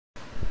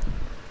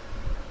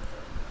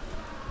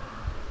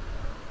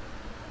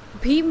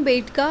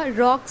Bhimbetka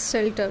Rock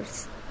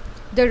Shelters.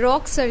 The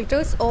rock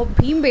shelters of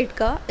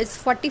Bhimbetka is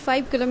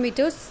 45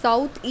 kilometers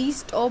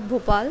southeast of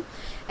Bhopal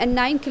and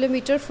 9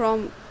 kilometers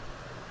from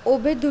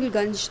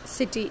Obedulganj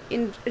city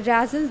in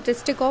Razan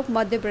district of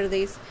Madhya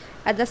Pradesh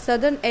at the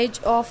southern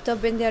edge of the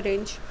Vindhya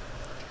range.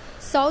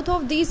 South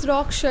of these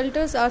rock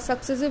shelters are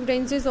successive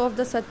ranges of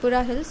the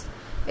Satpura Hills.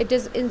 It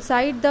is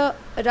inside the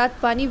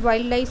Ratpani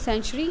Wildlife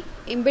Sanctuary,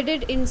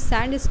 embedded in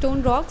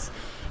sandstone rocks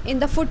in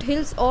the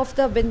foothills of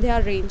the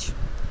Vindhya range.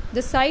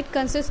 The site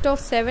consists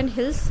of 7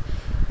 hills: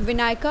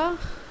 Vinayaka,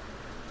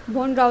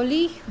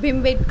 Bhonrauli,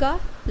 Bhimbetka,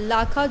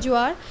 Lakha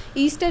Juar,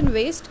 East and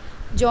West,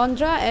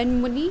 Jondra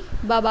and Muni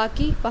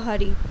Babaki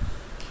Pahari.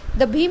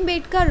 The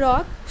Bhimbetka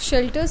rock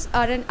shelters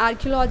are an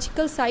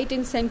archaeological site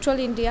in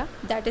central India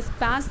that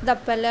spans the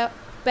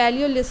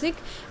Paleolithic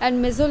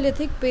and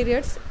Mesolithic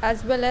periods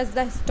as well as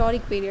the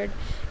historic period.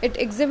 It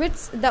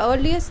exhibits the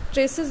earliest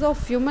traces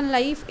of human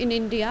life in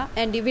India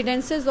and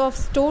evidences of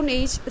Stone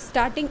Age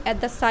starting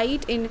at the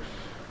site in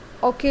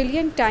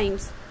Acheulean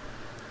times.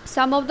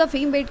 Some of the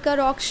Bhimbetka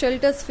rock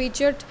shelters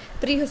featured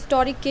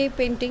prehistoric cave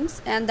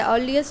paintings, and the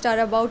earliest are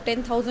about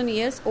 10,000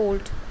 years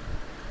old.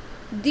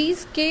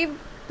 These cave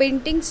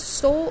paintings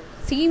show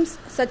themes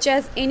such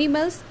as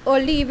animals,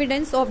 early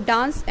evidence of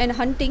dance and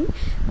hunting.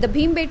 The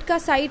Bhimbetka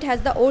site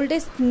has the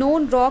oldest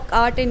known rock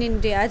art in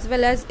India as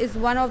well as is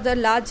one of the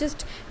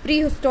largest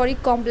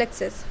prehistoric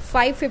complexes.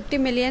 550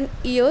 million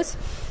years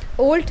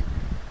old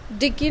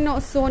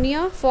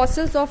Dicynsonia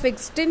fossils of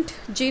extinct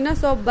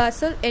genus of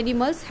basal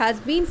animals has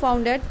been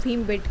found at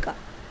Bhimbetka.